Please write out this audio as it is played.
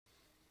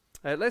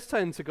Let's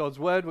turn to God's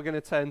Word. We're going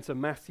to turn to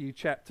Matthew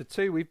chapter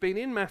 2. We've been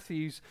in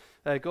Matthew's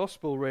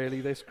Gospel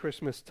really this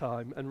Christmas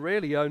time, and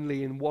really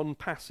only in one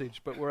passage,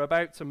 but we're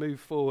about to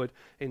move forward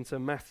into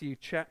Matthew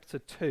chapter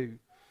 2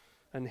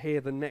 and hear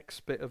the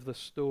next bit of the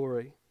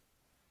story.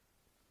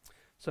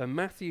 So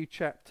Matthew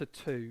chapter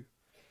 2,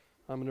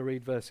 I'm going to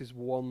read verses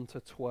 1 to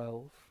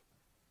 12.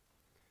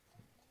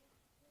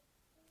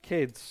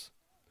 Kids,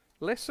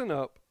 listen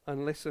up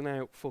and listen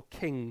out for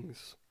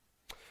kings.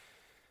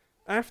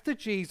 After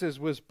Jesus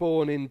was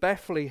born in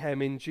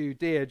Bethlehem in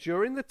Judea,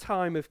 during the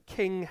time of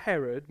King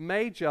Herod,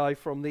 Magi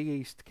from the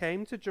east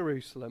came to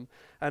Jerusalem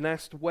and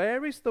asked,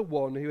 "Where is the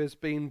one who has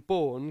been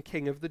born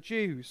King of the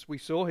Jews? We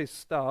saw his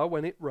star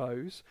when it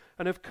rose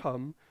and have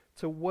come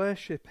to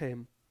worship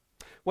him."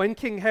 When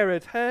King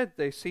Herod heard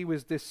this, he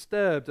was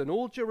disturbed, and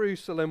all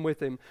Jerusalem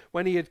with him.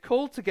 When he had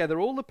called together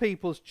all the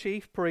people's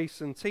chief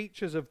priests and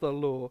teachers of the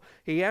law,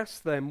 he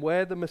asked them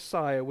where the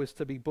Messiah was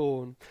to be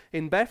born.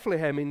 "In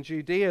Bethlehem in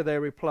Judea," they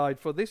replied,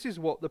 "for this is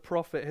what the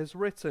prophet has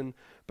written.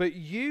 But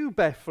you,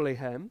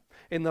 Bethlehem,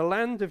 in the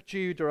land of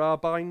Judah, are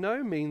by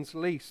no means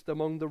least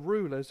among the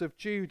rulers of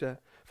Judah.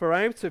 For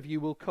out of you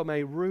will come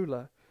a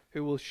ruler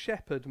who will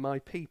shepherd my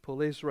people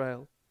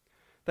Israel."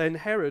 Then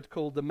Herod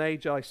called the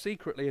Magi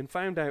secretly and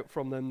found out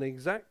from them the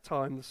exact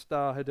time the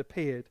star had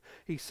appeared.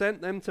 He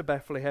sent them to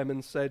Bethlehem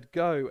and said,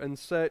 "Go and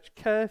search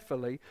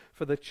carefully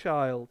for the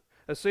child.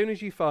 As soon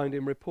as you find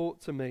him,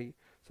 report to me,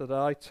 so that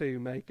I too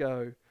may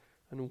go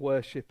and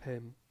worship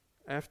him."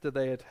 After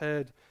they had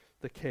heard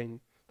the king,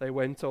 they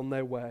went on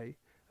their way,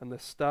 and the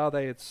star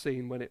they had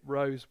seen when it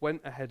rose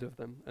went ahead of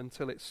them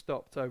until it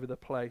stopped over the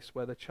place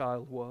where the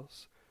child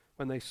was.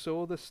 When they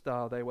saw the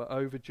star, they were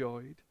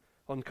overjoyed.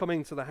 On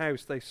coming to the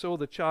house, they saw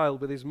the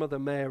child with his mother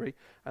Mary,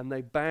 and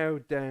they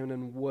bowed down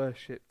and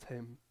worshipped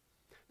him.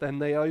 Then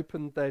they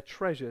opened their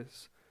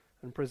treasures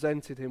and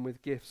presented him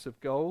with gifts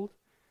of gold,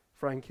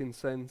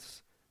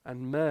 frankincense,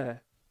 and myrrh.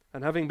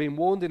 And having been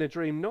warned in a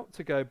dream not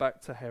to go back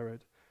to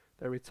Herod,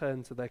 they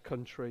returned to their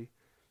country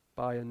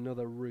by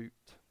another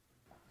route.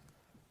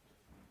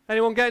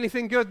 Anyone get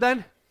anything good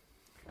then?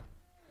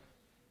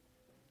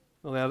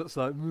 Well, yeah, that's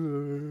like...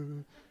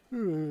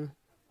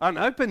 I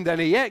haven't opened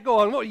any yet. Go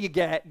on, what do you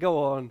get?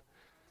 Go on.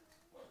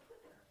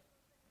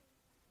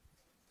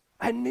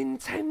 A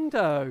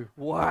Nintendo.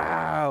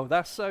 Wow,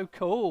 that's so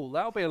cool.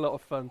 That'll be a lot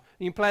of fun.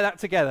 You can play that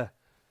together.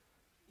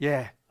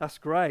 Yeah, that's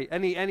great.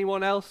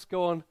 Anyone else?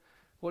 Go on.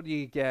 What do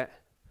you get?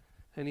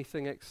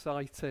 Anything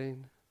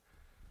exciting?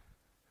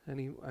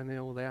 Any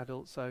all the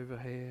adults over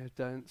here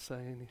don't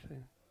say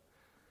anything.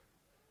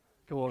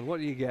 Go on, what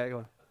do you get? Go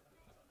on.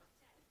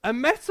 A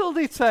metal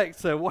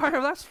detector. Wow,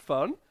 that's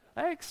fun.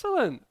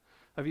 Excellent.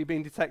 Have you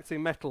been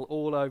detecting metal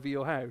all over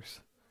your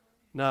house?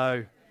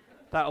 No.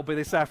 That'll be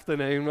this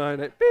afternoon,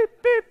 won't it? Beep,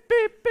 beep,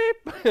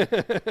 beep,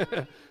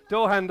 beep.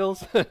 Door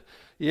handles.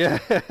 Yeah.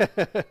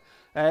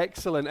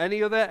 Excellent.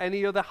 Any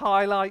other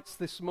highlights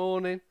this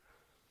morning?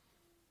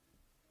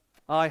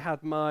 I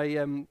had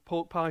my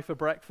pork pie for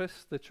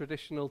breakfast, the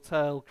traditional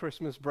Turl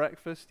Christmas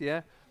breakfast.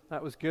 Yeah,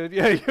 that was good.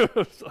 Yeah, it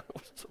was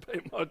a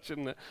bit much,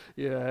 isn't it?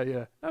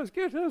 Yeah. That was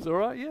good. That was all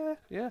right.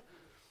 Yeah.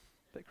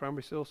 Bit of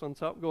cranberry sauce on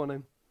top. Go on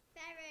in.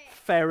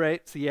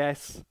 Ferret,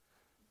 yes.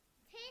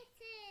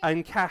 Kitten.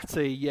 And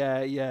catty,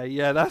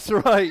 yeah, that's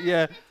right,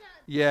 yeah.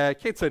 Yeah,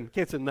 kitten,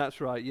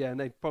 that's right, yeah, and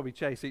they'd probably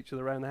chase each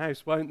other around the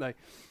house, won't they?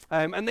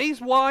 And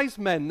these wise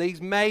men,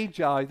 these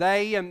magi,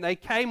 they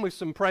came with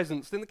some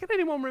presents. Can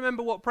anyone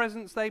remember what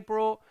presents they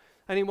brought?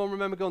 Anyone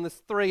remember? Go on,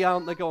 there's three,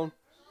 aren't they? Go on.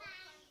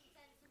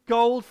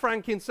 Gold,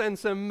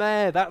 frankincense, and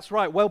myrrh. That's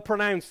right. Well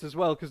pronounced as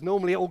well, because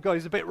normally it all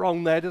goes a bit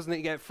wrong there, doesn't it?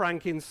 You get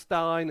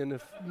Frankenstein and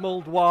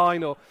mulled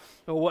wine or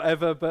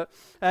whatever. But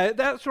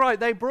that's right.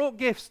 They brought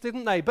gifts,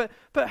 didn't they? But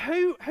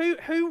who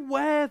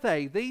were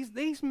they?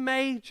 These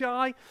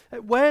magi.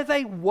 Were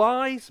they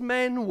wise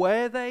men?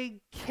 Were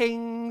they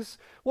kings?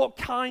 What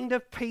kind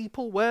of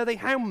people were they?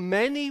 How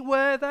many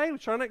were they? We're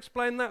trying to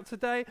explain that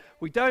today.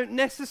 We don't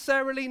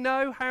necessarily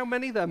know how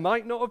many. There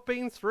might not have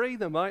been 3.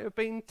 There might have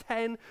been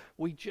 10.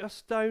 We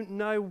just don't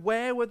know.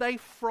 Where were they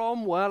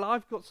from? Well,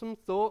 I've got some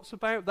thoughts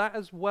about that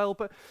as well.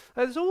 But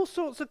there's all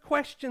sorts of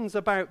questions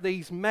about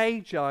these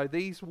magi,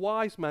 these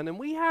wise men. And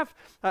we have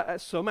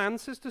some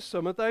answers to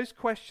some of those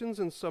questions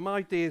and some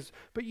ideas.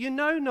 But you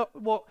know not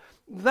what?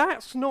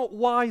 That's not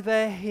why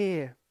they're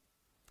here.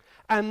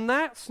 And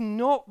that's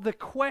not the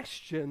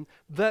question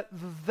that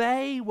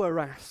they were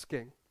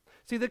asking.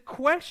 See, the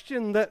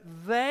question that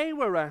they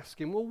were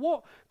asking, well,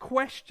 what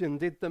question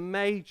did the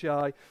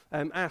Magi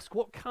ask?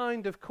 What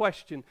kind of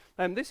question?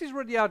 This is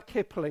Rudyard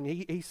Kipling.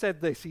 He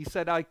said this. He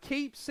said, "I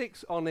keep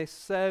 6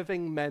 honest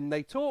serving men.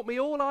 They taught me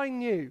all I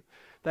knew.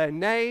 Their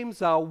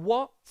names are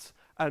what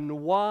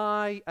and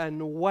why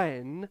and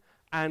when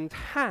and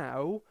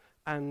how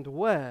and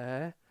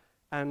where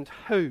and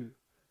who."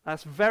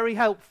 That's very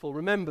helpful.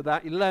 Remember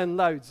that. You learn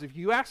loads. If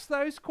you ask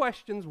those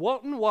questions,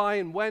 what and why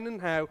and when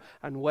and how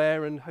and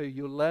where and who,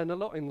 you'll learn a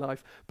lot in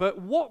life. But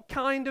what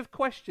kind of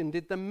question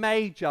did the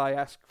Magi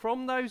ask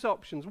from those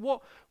options?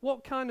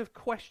 What kind of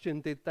question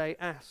did they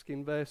ask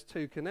in verse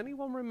 2? Can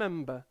anyone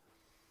remember?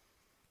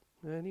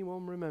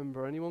 Anyone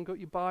remember? Anyone got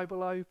your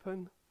Bible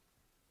open?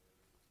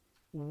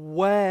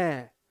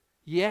 Where?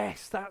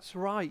 Yes, that's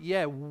right.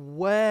 Yeah,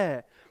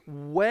 where?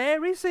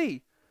 Where is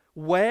he?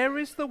 Where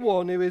is the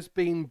one who has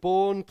been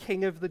born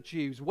King of the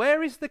Jews?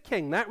 Where is the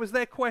king? That was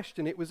their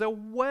question. It was a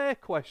where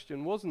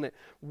question, wasn't it?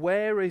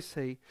 Where is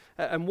he?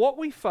 And what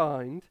we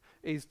find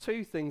is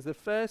two things. The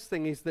first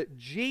thing is that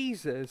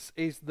Jesus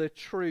is the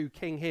true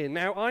king here.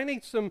 Now, I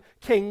need some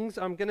kings.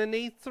 I'm going to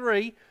need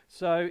 3.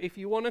 So if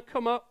you want to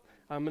come up,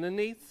 I'm going to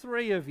need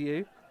 3 of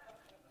you.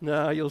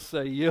 No, you'll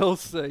see.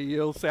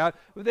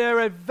 There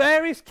are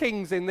various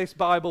kings in this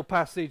Bible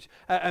passage,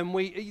 and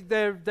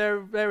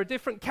there are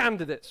different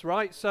candidates,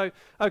 right? So,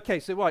 okay,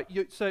 so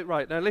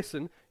right now,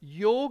 listen.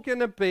 You're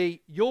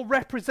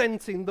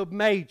representing the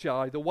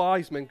Magi, the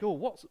wise men. God,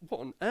 what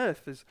on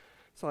earth is?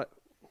 It's like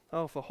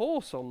half a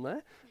horse on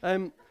there.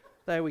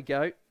 There we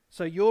go.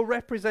 So you're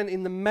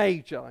representing the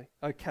Magi,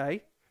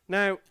 okay?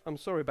 Now, I'm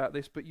sorry about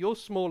this, but you're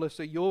smaller,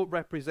 so you're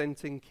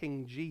representing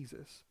King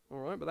Jesus. All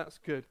right, but that's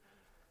good.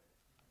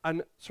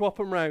 And swap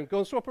them round. Go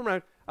on, swap them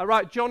round. All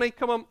right, Johnny,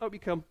 come on. Up you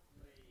come.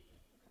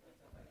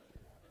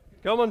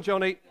 Come on,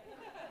 Johnny.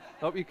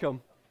 Up you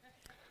come.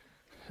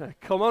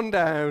 Come on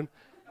down.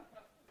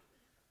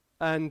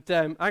 And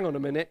hang on a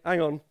minute.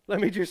 Hang on. Let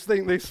me just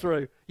think this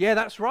through. Yeah,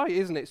 that's right,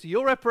 isn't it? So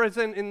you're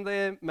representing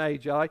the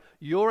Magi.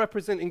 You're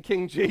representing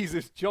King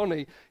Jesus.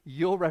 Johnny,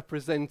 you're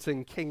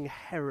representing King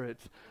Herod.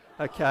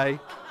 Okay.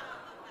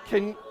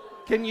 Can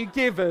you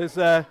give us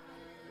a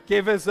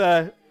bit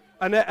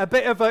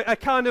of a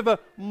kind of a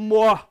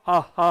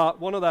mwah-ha-ha,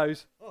 one of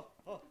those?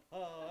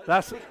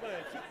 That's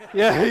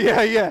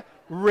yeah.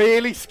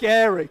 Really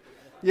scary.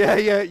 Yeah,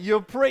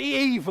 you're pretty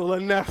evil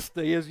and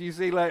nasty, as you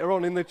see later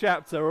on in the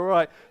chapter, all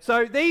right.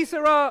 So these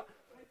are our...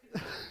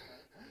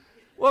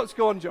 What's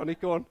going on, Johnny?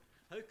 Go on.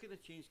 How can I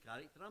change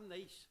character? I'm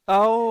nice.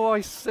 Oh,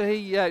 I see.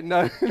 Yeah,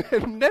 no,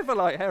 never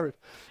like Herod.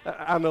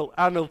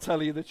 Anne'll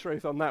tell you the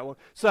truth on that one.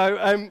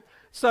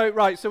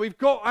 So we've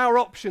got our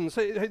options,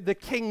 the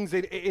kings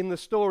in the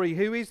story.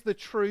 Who is the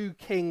true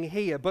king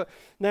here? But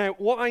now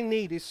what I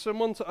need is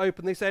someone to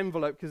open this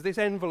envelope, because this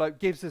envelope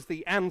gives us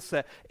the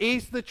answer.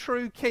 Is the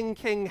true king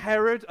King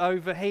Herod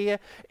over here?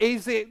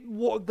 Is it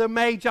what the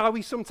Magi,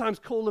 we sometimes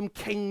call them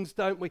kings,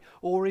 don't we?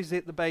 Or is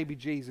it the baby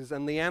Jesus?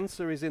 And the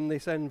answer is in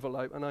this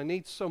envelope, and I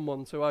need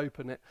someone to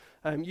open it.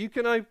 You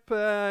can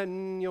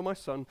open, you're my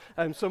son,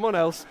 someone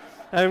else.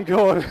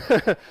 Go on.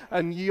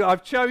 And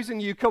I've chosen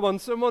you. Come on,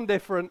 someone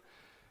different.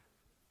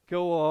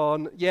 Go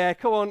on. Yeah,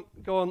 go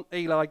on,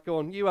 Eli, go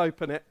on. You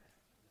open it.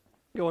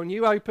 Go on,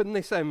 you open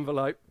this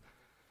envelope.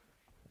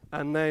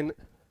 And then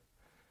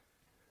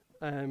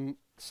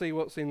see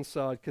what's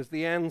inside, because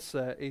the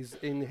answer is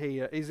in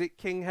here. Is it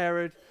King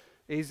Herod?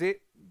 Is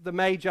it the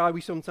Magi?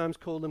 We sometimes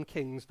call them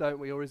kings, don't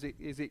we? Or is it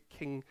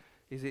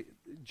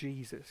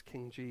Jesus,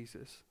 King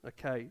Jesus?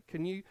 Okay.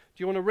 Do you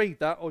want to read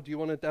that, or do you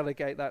want to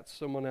delegate that to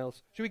someone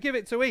else? Should we give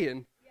it to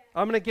Ian? Yeah.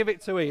 I'm going to give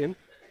it to Ian.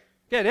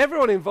 Getting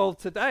everyone involved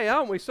today,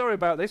 aren't we? Sorry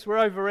about this.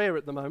 We're over here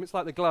at the moment. It's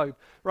like the globe.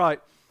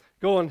 Right.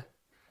 Go on,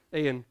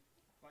 Ian.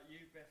 But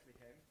you,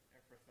 Bethlehem,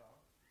 Ephrathah,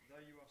 though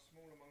you are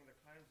small among the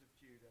clans of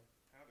Judah,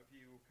 out of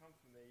you will come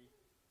for me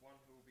one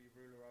who will be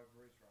ruler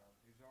over Israel,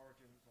 whose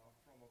origins are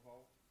from of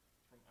old,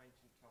 from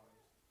ancient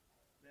times.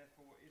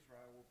 Therefore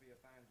Israel will be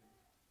abandoned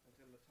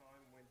until the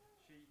time when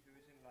she who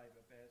is in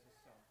labour bears a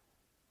son,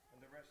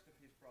 and the rest of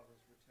his brothers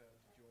return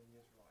to join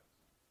the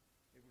Israelites.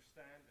 He will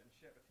stand and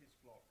shepherd his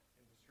flock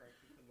in the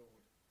strength of the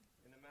Lord,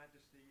 in the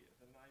majesty of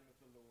the name of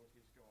the Lord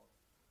his God,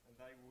 and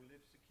they will live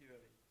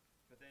securely,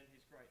 for then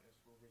his greatness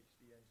will reach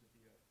the ends of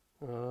the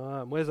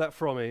earth. Where's that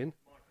from, Ian?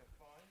 Micah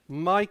 5.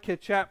 Micah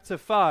chapter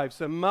 5.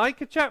 So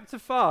Micah chapter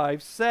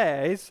 5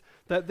 says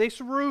that this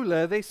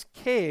ruler, this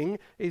king,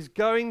 is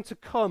going to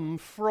come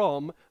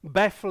from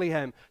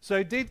Bethlehem.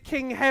 So did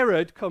King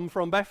Herod come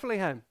from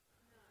Bethlehem?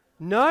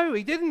 No,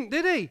 he didn't,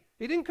 did he?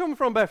 He didn't come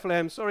from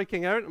Bethlehem. Sorry,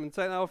 King Herod, I'm going to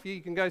take that off you.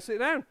 You can go sit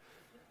down.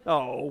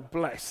 Oh,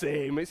 bless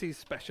him. It's his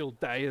special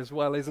day as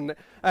well, isn't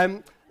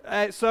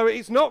it? So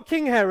it's not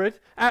King Herod.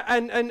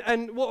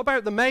 And what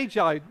about the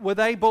Magi? Were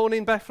they born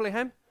in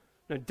Bethlehem?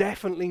 No,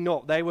 definitely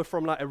not. They were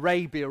from like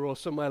Arabia or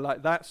somewhere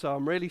like that. So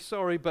I'm really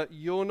sorry, but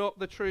you're not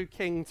the true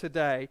king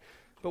today.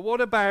 But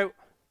what about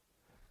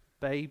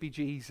baby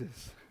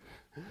Jesus?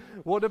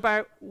 What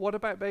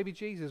about baby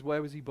Jesus?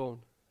 Where was he born?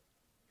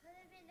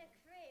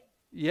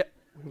 Yeah,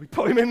 we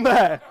put him in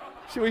there.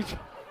 Should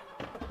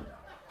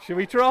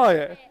we try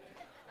it?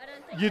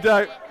 You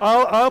don't.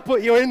 I'll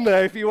put you in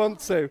there if you want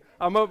to.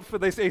 I'm up for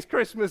this. It's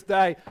Christmas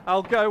Day.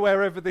 I'll go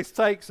wherever this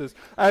takes us.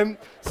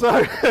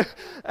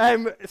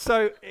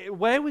 So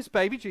where was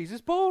baby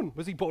Jesus born?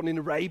 Was he born in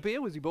Arabia?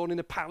 Was he born in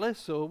a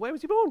palace? Or where was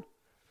he born?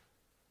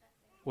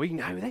 We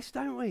know this,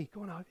 don't we?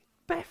 Go on, Ivy.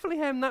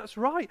 Bethlehem, that's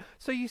right.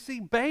 So you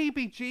see,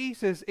 baby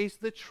Jesus is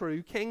the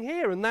true king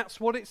here, and that's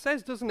what it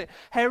says, doesn't it?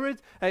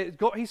 Herod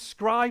got his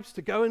scribes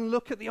to go and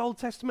look at the Old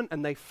Testament,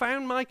 and they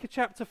found Micah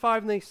chapter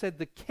 5, and they said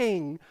the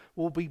king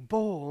will be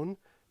born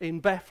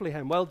in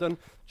Bethlehem. Well done,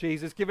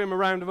 Jesus. Give him a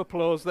round of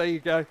applause. There you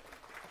go.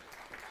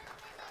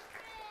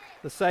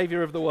 The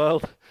Saviour of the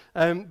world.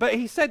 But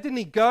he said, didn't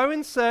he, go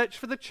and search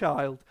for the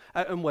child.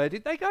 And where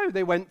did they go?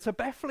 They went to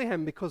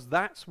Bethlehem because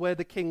that's where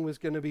the king was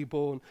going to be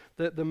born.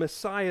 The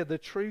Messiah, the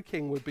true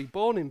king, would be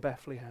born in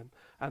Bethlehem.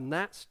 And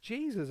that's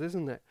Jesus,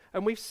 isn't it?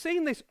 And we've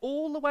seen this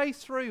all the way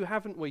through,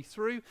 haven't we?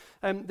 Through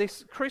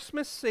this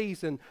Christmas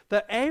season,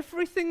 that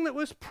everything that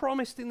was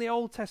promised in the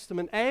Old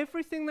Testament,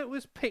 everything that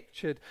was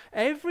pictured,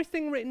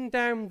 everything written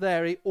down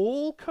there, it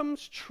all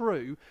comes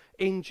true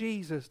in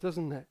Jesus,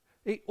 doesn't it?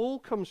 It all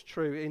comes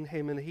true in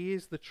him, and he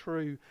is the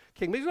true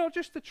king. But he's not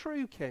just the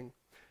true king.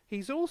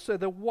 He's also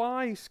the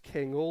wise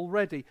king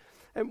already.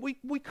 And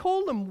we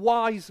call them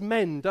wise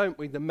men, don't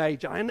we, the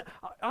Magi? And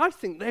I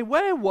think they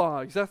were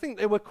wise. I think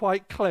they were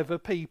quite clever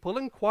people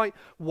and quite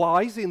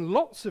wise in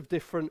lots of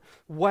different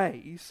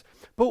ways.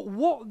 But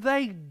what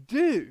they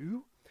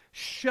do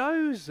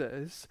shows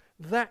us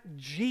that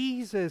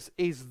Jesus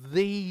is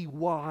the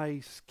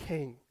wise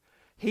king.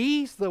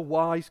 He's the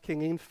wise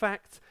king. In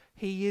fact,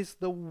 he is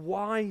the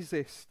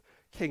wisest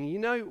king. You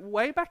know,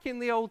 way back in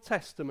the Old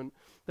Testament,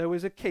 there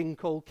was a king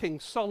called King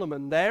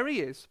Solomon. There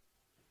he is.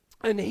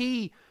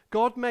 And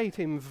God made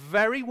him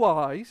very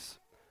wise,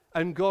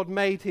 and God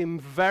made him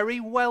very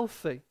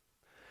wealthy.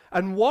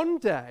 And one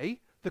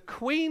day, the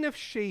Queen of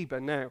Sheba,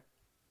 now,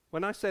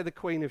 when I say the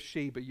Queen of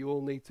Sheba, you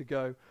all need to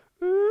go,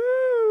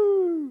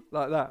 ooh,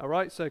 like that, all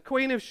right? So,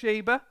 Queen of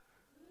Sheba,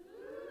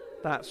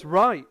 that's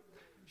right.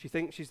 She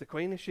thinks she's the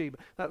Queen of Sheba.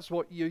 That's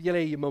what you'll hear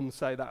your mum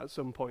say that at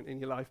some point in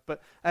your life.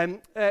 But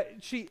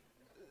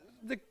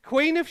the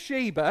Queen of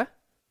Sheba,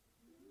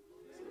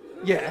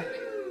 yeah,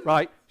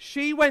 right,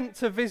 she went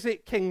to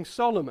visit King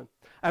Solomon.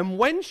 And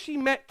when she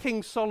met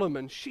King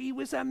Solomon, she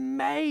was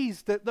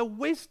amazed at the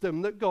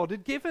wisdom that God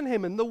had given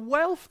him and the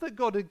wealth that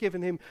God had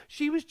given him.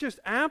 She was just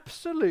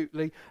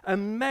absolutely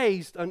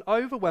amazed and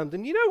overwhelmed.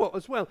 And you know what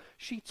as well?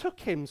 She took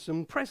him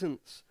some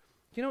presents.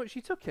 Do you know what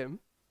she took him?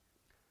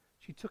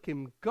 She took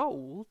him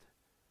gold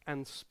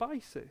and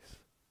spices.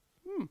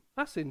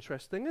 That's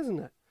interesting, isn't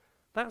it?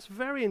 That's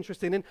very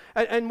interesting.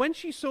 And when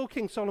she saw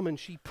King Solomon,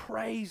 she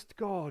praised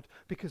God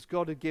because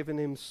God had given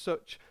him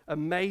such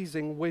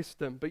amazing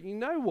wisdom. But you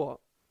know what?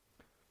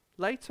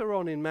 Later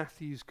on in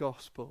Matthew's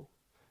gospel,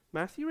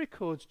 Matthew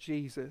records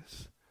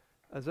Jesus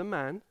as a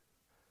man,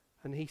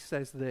 and he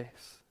says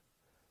this,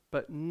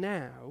 but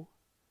now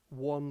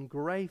one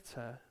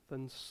greater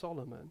than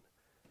Solomon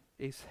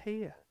is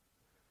here.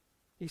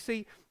 You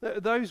see,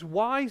 those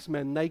wise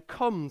men, they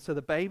come to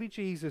the baby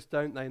Jesus,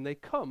 don't they? And they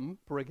come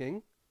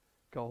bringing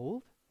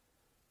gold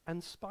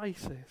and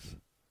spices.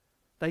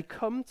 They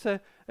come to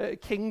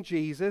King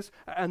Jesus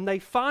and they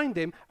find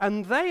him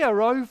and they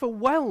are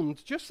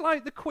overwhelmed, just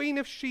like the Queen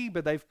of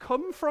Sheba. They've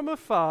come from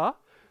afar.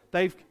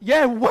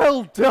 Yeah,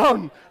 well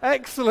done.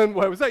 Excellent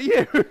work. Was that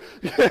you?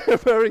 Yeah,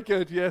 very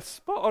good. Yes,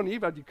 spot on.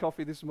 You've had your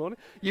coffee this morning.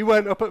 You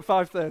weren't up at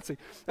 5:30.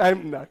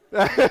 No.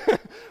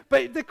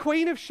 But the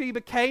Queen of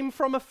Sheba came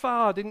from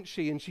afar, didn't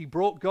she? And she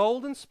brought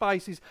gold and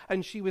spices,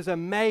 and she was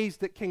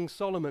amazed at King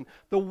Solomon.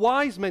 The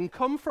wise men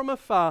come from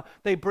afar.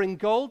 They bring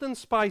gold and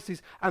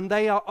spices, and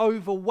they are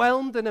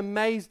overwhelmed and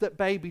amazed at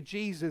baby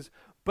Jesus.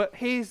 But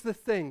here's the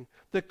thing.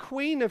 The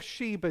Queen of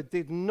Sheba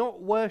did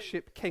not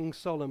worship King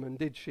Solomon,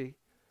 did she?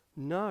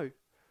 No,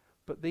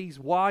 but these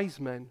wise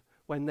men,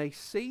 when they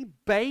see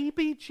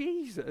baby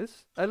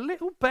Jesus, a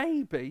little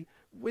baby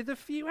with a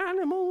few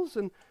animals,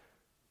 and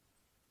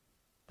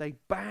they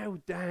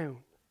bowed down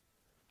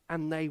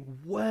and they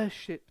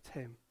worshipped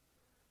him.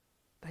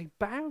 They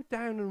bowed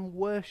down and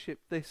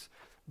worshipped this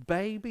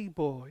baby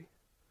boy.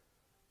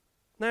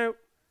 Now,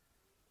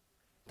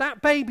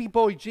 that baby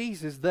boy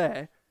Jesus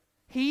there,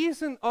 he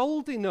isn't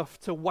old enough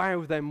to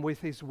wow them with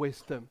his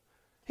wisdom.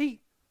 He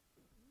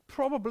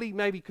probably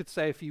maybe could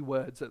say a few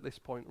words at this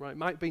point, right?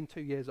 Might have been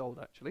 2 years old,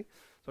 actually.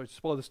 Sorry to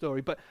spoil the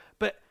story. But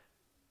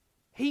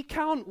he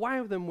can't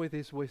wow them with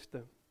his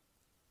wisdom.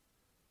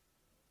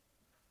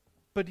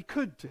 But he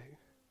could do.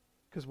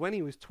 Because when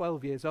he was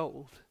 12 years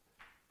old,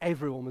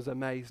 everyone was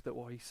amazed at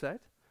what he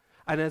said.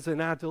 And as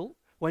an adult,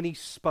 when he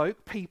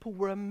spoke, people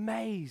were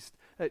amazed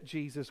at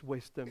Jesus'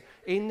 wisdom.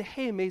 In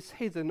him is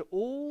hidden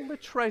all the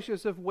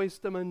treasures of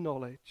wisdom and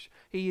knowledge.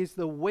 He is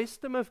the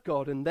wisdom of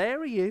God. And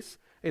there he is,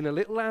 in a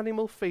little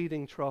animal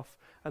feeding trough,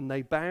 and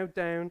they bowed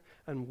down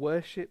and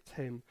worshipped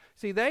him.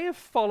 See, they have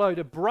followed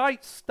a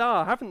bright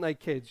star, haven't they,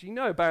 kids? You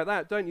know about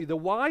that, don't you? The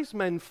wise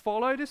men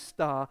followed a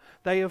star.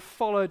 They have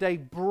followed a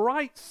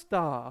bright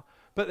star,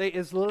 but it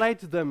has led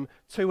them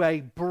to a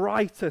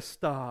brighter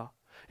star.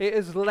 It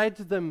has led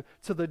them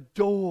to the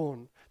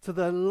dawn, to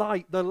the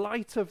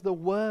light of the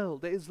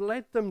world. It has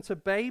led them to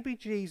baby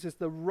Jesus,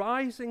 the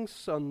rising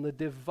sun, the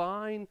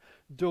divine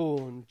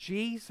dawn.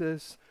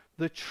 Jesus,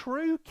 the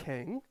true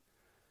king,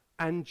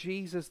 and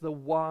Jesus, the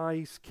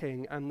wise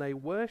king, and they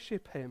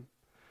worship him.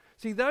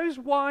 See, those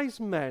wise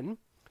men,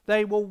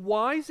 they were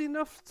wise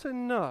enough to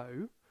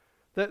know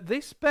that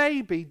this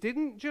baby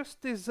didn't just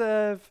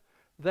deserve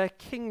their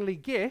kingly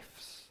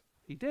gifts.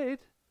 He did,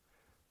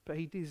 but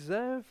he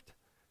deserved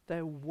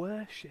their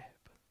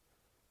worship.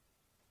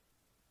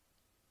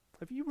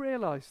 Have you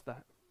realized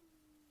that?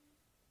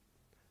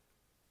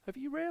 Have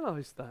you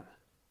realized that?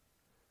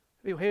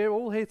 We're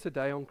all here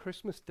today on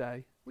Christmas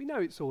Day. We know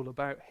it's all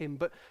about him,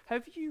 but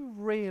have you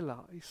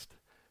realized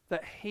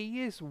that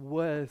he is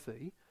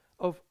worthy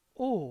of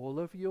all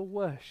of your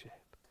worship?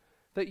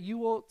 That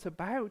you ought to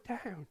bow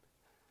down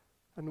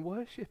and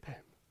worship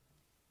him?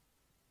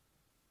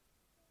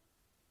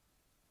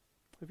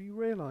 Have you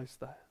realized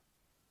that?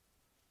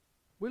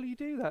 Will you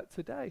do that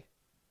today?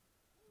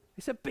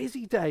 It's a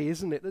busy day,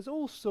 isn't it? There's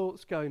all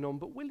sorts going on,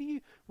 but will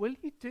you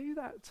do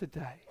that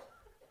today?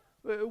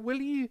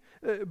 Will you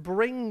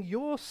bring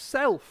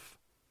yourself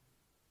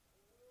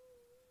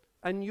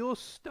and your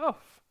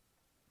stuff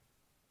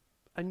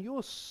and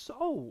your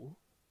soul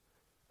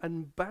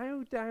and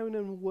bow down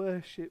and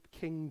worship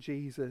King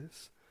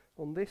Jesus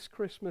on this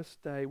Christmas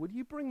day? Will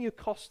you bring your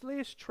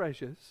costliest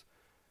treasures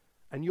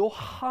and your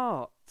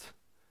heart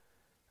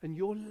and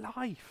your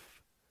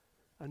life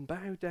and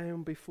bow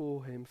down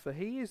before him? For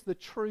he is the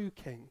true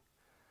King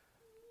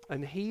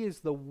and he is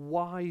the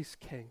wise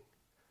King.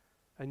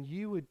 And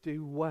you would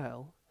do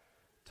well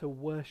to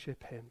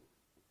worship him.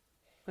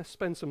 Let's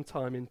spend some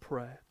time in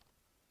prayer.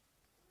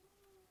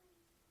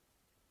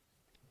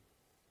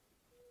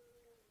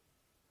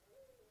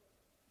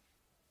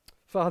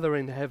 Father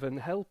in heaven,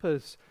 help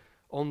us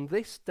on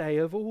this day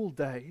of all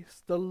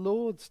days, the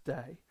Lord's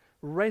Day,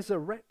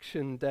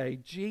 Resurrection Day,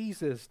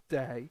 Jesus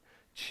Day,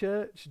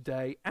 Church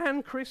Day,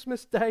 and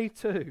Christmas Day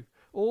too,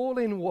 all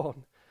in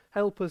one.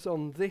 Help us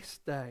on this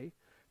day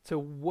to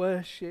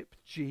worship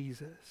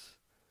Jesus.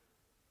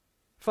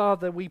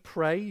 Father, we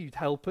pray you'd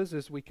help us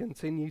as we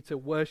continue to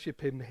worship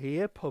him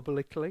here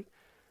publicly.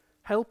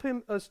 Help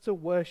us to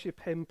worship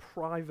him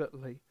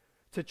privately,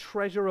 to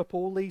treasure up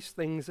all these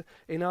things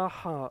in our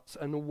hearts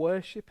and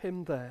worship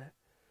him there.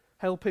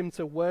 Help us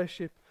to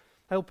worship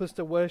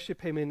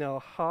him in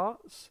our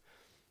hearts,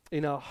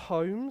 in our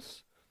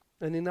homes,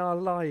 and in our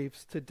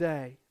lives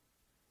today.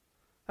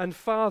 And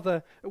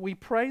Father, we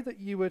pray that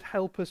you would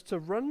help us to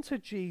run to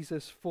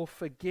Jesus for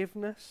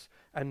forgiveness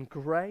and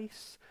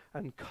grace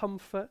and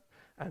comfort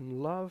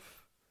and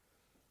love,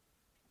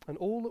 and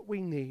all that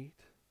we need,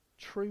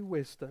 true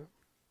wisdom.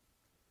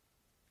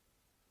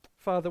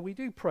 Father, we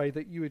do pray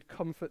that you would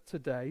comfort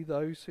today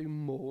those who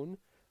mourn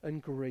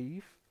and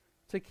grieve.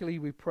 Particularly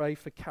we pray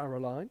for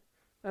Caroline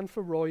and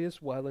for Roy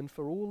as well, and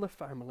for all the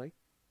family.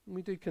 And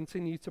we do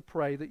continue to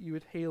pray that you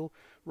would heal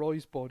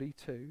Roy's body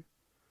too.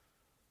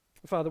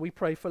 Father, we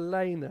pray for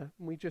Lena,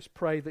 and we just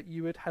pray that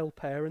you would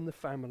help her and the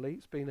family.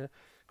 It's been a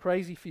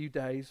crazy few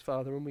days,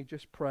 Father, and we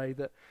just pray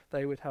that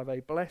they would have a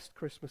blessed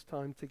Christmas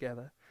time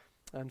together.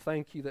 And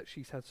thank you that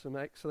she's had some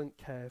excellent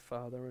care,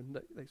 Father, and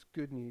that it's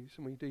good news.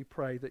 And we do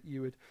pray that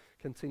you would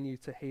continue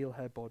to heal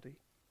her body.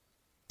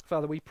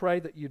 Father, we pray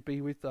that you'd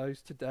be with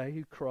those today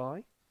who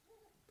cry.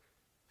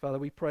 Father,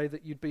 we pray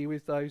that you'd be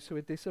with those who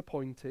are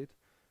disappointed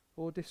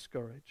or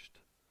discouraged.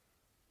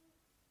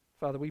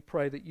 Father, we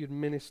pray that you'd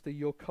minister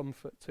your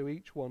comfort to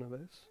each one of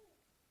us.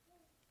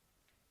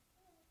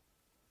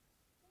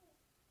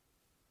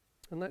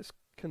 And let's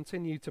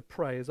continue to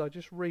pray as I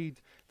just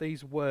read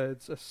these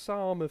words, a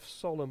Psalm of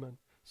Solomon,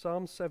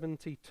 Psalm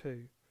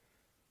 72.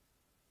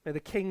 May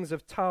the kings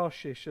of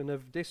Tarshish and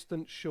of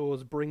distant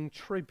shores bring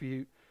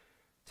tribute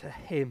to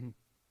him.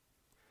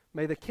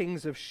 May the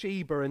kings of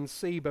Sheba and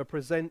Seba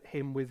present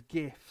him with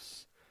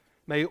gifts.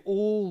 May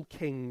all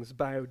kings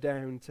bow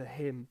down to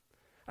him,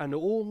 and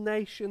all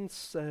nations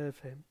serve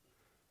him.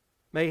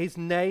 May his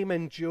name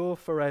endure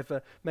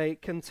forever. May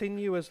it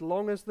continue as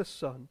long as the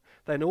sun.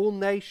 Then all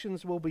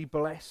nations will be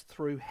blessed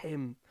through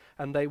him,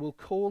 and they will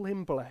call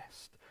him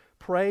blessed.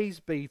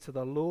 Praise be to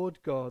the Lord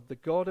God, the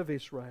God of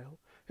Israel,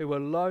 who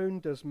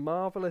alone does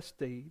marvelous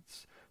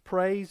deeds.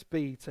 Praise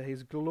be to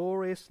his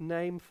glorious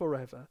name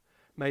forever.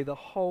 May the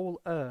whole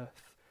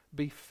earth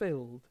be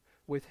filled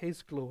with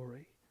his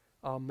glory.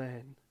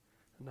 Amen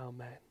and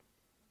amen.